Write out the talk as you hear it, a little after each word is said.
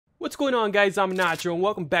What's going on, guys? I'm Nacho, and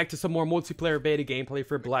welcome back to some more multiplayer beta gameplay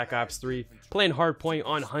for Black Ops 3. Playing Hardpoint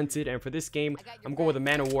on Hunted, and for this game, I'm going with a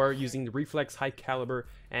Man of War using the Reflex, High Caliber,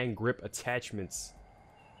 and Grip attachments.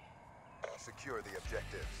 Secure the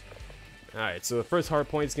objectives. Alright, so the first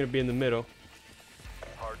hardpoint is going to be in the middle.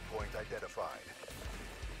 Hardpoint identified.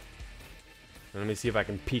 Let me see if I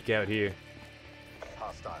can peek out here.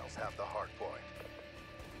 Hostiles have the hardpoint.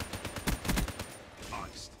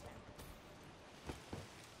 Iced.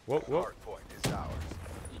 Whoa, whoa. Hardpoint is ours.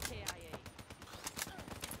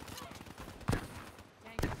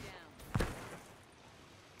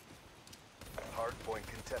 Hardpoint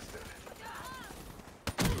contested.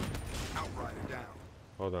 Outrider down.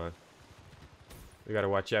 Hold on. We gotta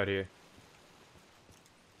watch out here.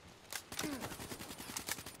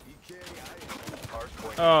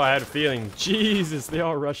 Oh, I had a feeling. Jesus, they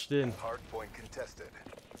all rushed in. Hardpoint contested.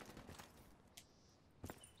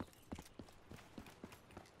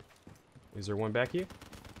 Is there one back here?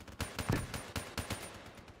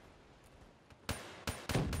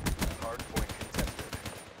 Hardpoint contested.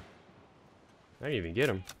 I didn't even get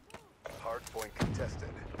him. Hardpoint contested.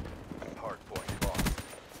 Hardpoint lost.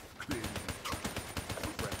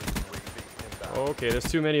 Friendly UAV inbound. Okay, there's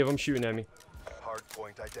too many of them shooting at me.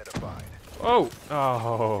 Hardpoint identified. Oh!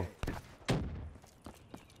 Oh!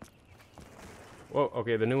 Whoa,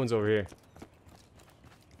 okay, the new one's over here.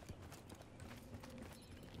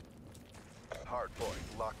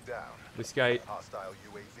 Hardpoint locked down. This guy, Hostile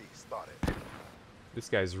UAV spotted. this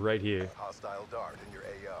guy's right here. Hostile dart in your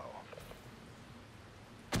AO.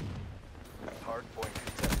 Hardpoint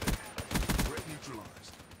contested. Threat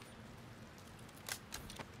neutralized.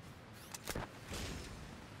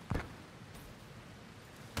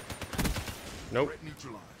 Nope. Threat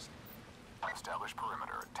neutralized. Establish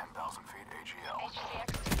perimeter at 10,000 feet AGL.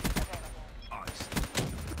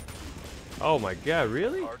 Oh my god,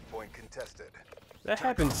 really? Hardpoint contested. That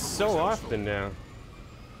happens so often now.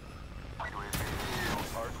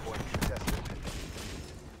 Hardpoint contested.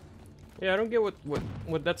 Yeah, I don't get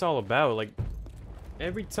what that's all about. Like,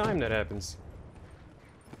 every time that happens.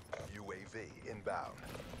 UAV inbound.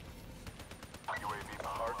 UAV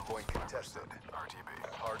Hardpoint contested. RTB.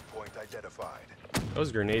 Hardpoint identified.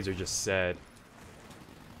 Those grenades are just sad.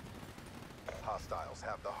 Hostiles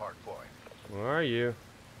have the hardpoint. Where are you?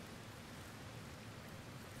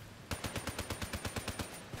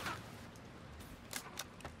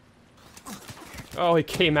 Oh, he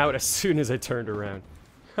came out as soon as I turned around.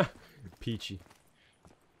 Peachy.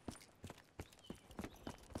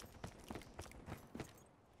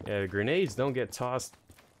 Yeah, the grenades don't get tossed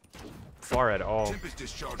far at all. Tempest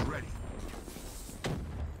discharge ready.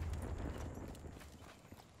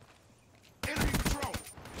 Enemy patrol.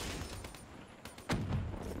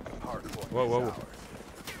 Hardpoint. Whoa, whoa, whoa. Is ours.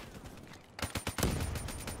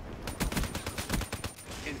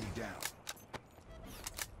 Enemy down.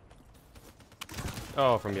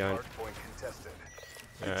 Oh, from behind. Hardpoint contested.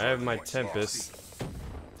 Yeah, I have my Hardpoint Tempest.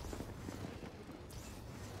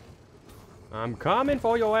 I'm coming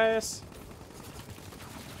for your ass.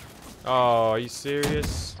 Oh, are you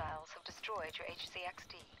serious? Hostiles have destroyed your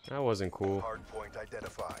HCXD. That wasn't cool. Hardpoint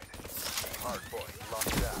identified. Hardpoint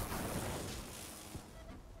locked down.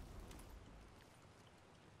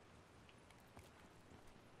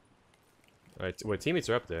 Alright, what teammates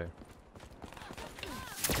are up there?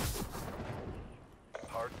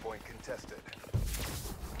 Hardpoint contested.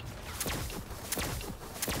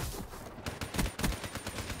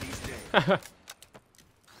 He's dead.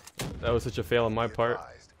 That was such a fail on my Be part.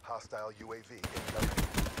 advised, hostile UAV incoming.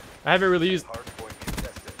 I haven't really used Hardpoint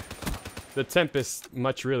contested. the Tempest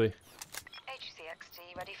much, really.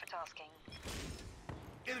 HCXD ready for tasking.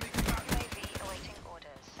 Enemy combatant. UAV awaiting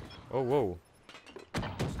orders. Oh, whoa.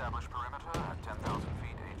 Establish perimeter at 10,000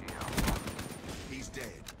 feet AGL. He's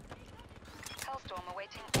dead. Hellstorm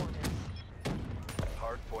awaiting orders.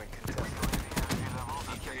 Hardpoint contested. Energy levels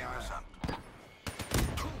at 50%.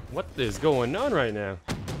 What is going on right now?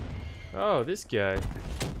 Oh, this guy.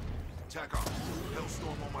 Attack off.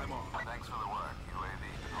 Hellstorm on my mark. Thanks for the work, UAV.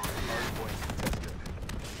 Hardpoint contested.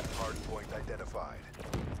 Hardpoint identified.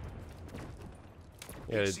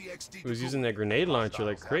 Yeah, he was using that grenade launcher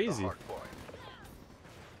like Hostiles have the crazy. hardpoint.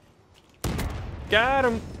 Got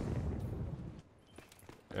him!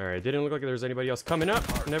 Alright, didn't look like there was anybody else coming up.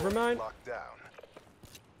 Never Hardpoint mind. Locked down.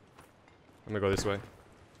 I'm gonna go this way.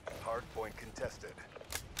 Hardpoint contested.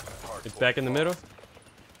 It's Hardpoint back in the middle. lost.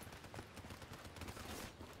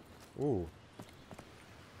 Ooh.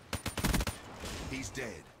 He's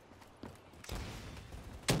dead.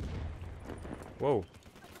 Whoa.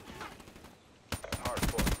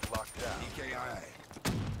 Hardpoint locked down. EKIA.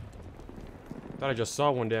 Thought I just saw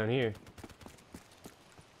one down here.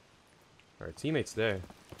 Our teammate's there.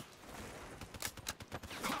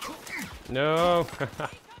 No.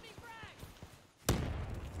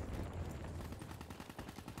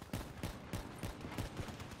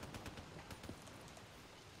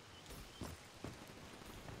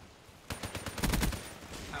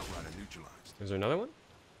 Outrider neutralized. Is there another one?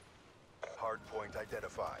 Hardpoint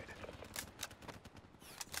identified.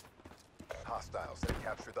 Hostiles have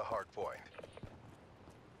captured the hardpoint.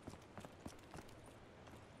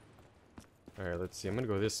 Alright, let's see. I'm gonna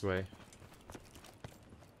go this way.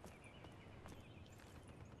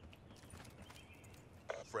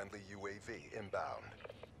 Friendly UAV inbound.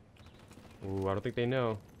 Ooh, I don't think they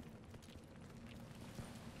know.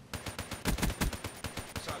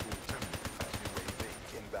 UAV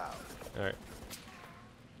inbound. Alright.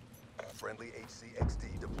 Friendly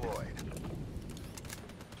HCXD deployed.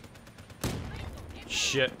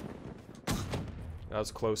 Shit. That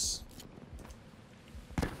was close.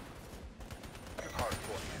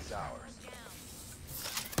 Hardpoint is ours.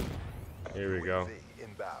 Here we go. UAV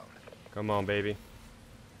inbound. Come on, baby.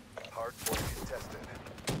 Hardpoint contested.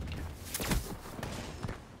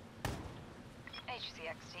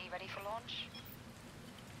 HCXD ready for launch.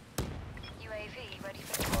 UAV ready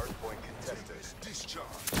for Hardpoint contested. Discharge.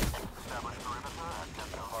 Establish perimeter at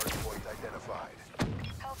 10,000. Hardpoint identified.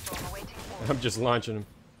 Hellstorm awaiting orders. I'm just launching him.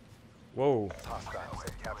 Whoa. Hostiles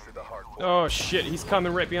have captured the hardpoint. Oh shit, he's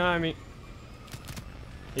coming right behind me.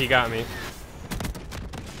 He got me.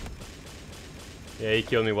 Yeah, he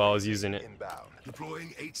killed me while I was using it. Inbound.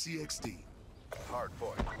 Deploying HCXD.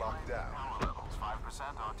 Hardpoint locked down. Power levels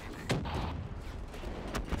 5% RTP.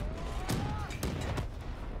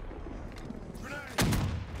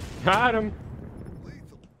 Got him.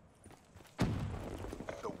 Lethal.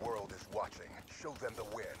 The world is watching. Show them the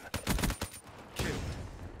win. Kill.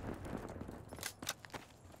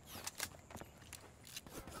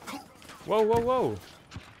 Whoa, whoa, whoa.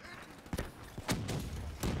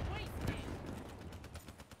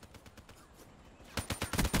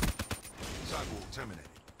 Sidewalk terminated.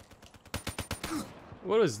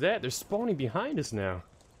 What is that? They're spawning behind us now.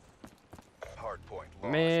 Hardpoint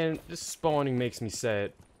lost. Man, this spawning makes me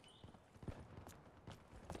sad.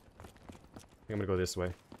 I think I'm gonna go this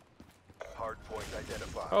way. Hardpoint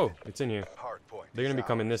identified. Oh, it's in here. Hardpoint. They're gonna be is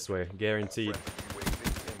coming ours. this way, guaranteed. Friendly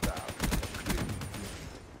UAV inbound.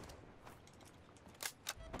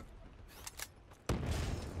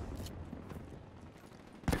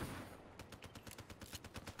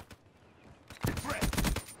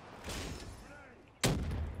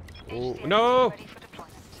 Oh, HCXD no! ready for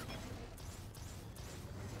deployment.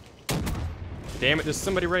 Damn it, there's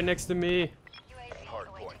somebody right next to me. UAV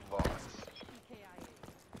Hardpoint awaiting lost.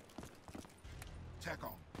 Tack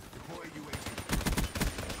on. Deploy UAV.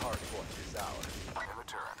 Hardpoint is ours. In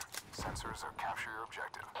return, sensors are capture your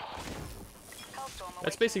objective. Hellstorm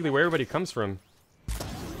That's awaiting basically where everybody comes from.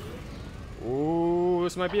 Ooh,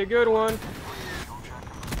 this might be a good one.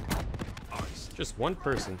 Just one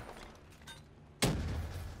person.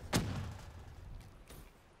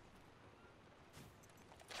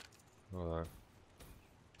 Hold on.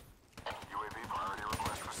 UAV priority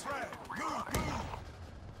request received.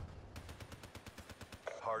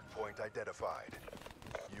 Hardpoint identified.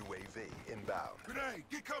 UAV inbound. Grenade,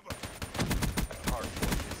 get cover.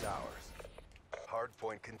 Hardpoint is ours.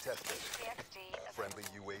 Hardpoint contested. HCXD Friendly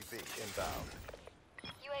UAV inbound.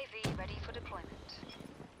 UAV ready for deployment.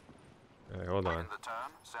 Alright, hold on. In the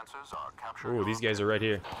turn, sensors are capture Ooh, your these guys are right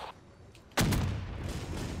here.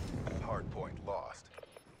 Hardpoint lost.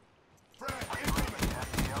 Frag, objective. incoming.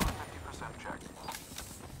 FTL at 50% check.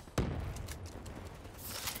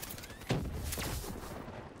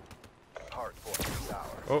 Hardpoint is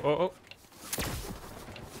ours. Oh, oh, oh.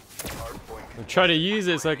 Hardpoint I'm trying to use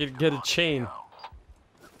it so I could get a chain.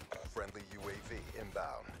 friendly UAV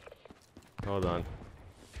inbound. Hold on.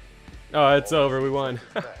 Oh, it's over. We won.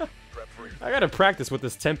 Prep for I gotta practice with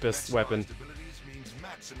this Tempest weapon. Maximized abilities means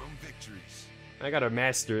maximum victories. I gotta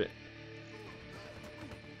master it.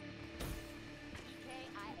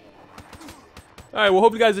 Alright, well,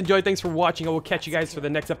 hope you guys enjoyed. Thanks for watching. I will catch you guys for the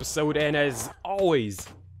next episode. And as always,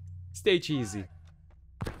 stay cheesy.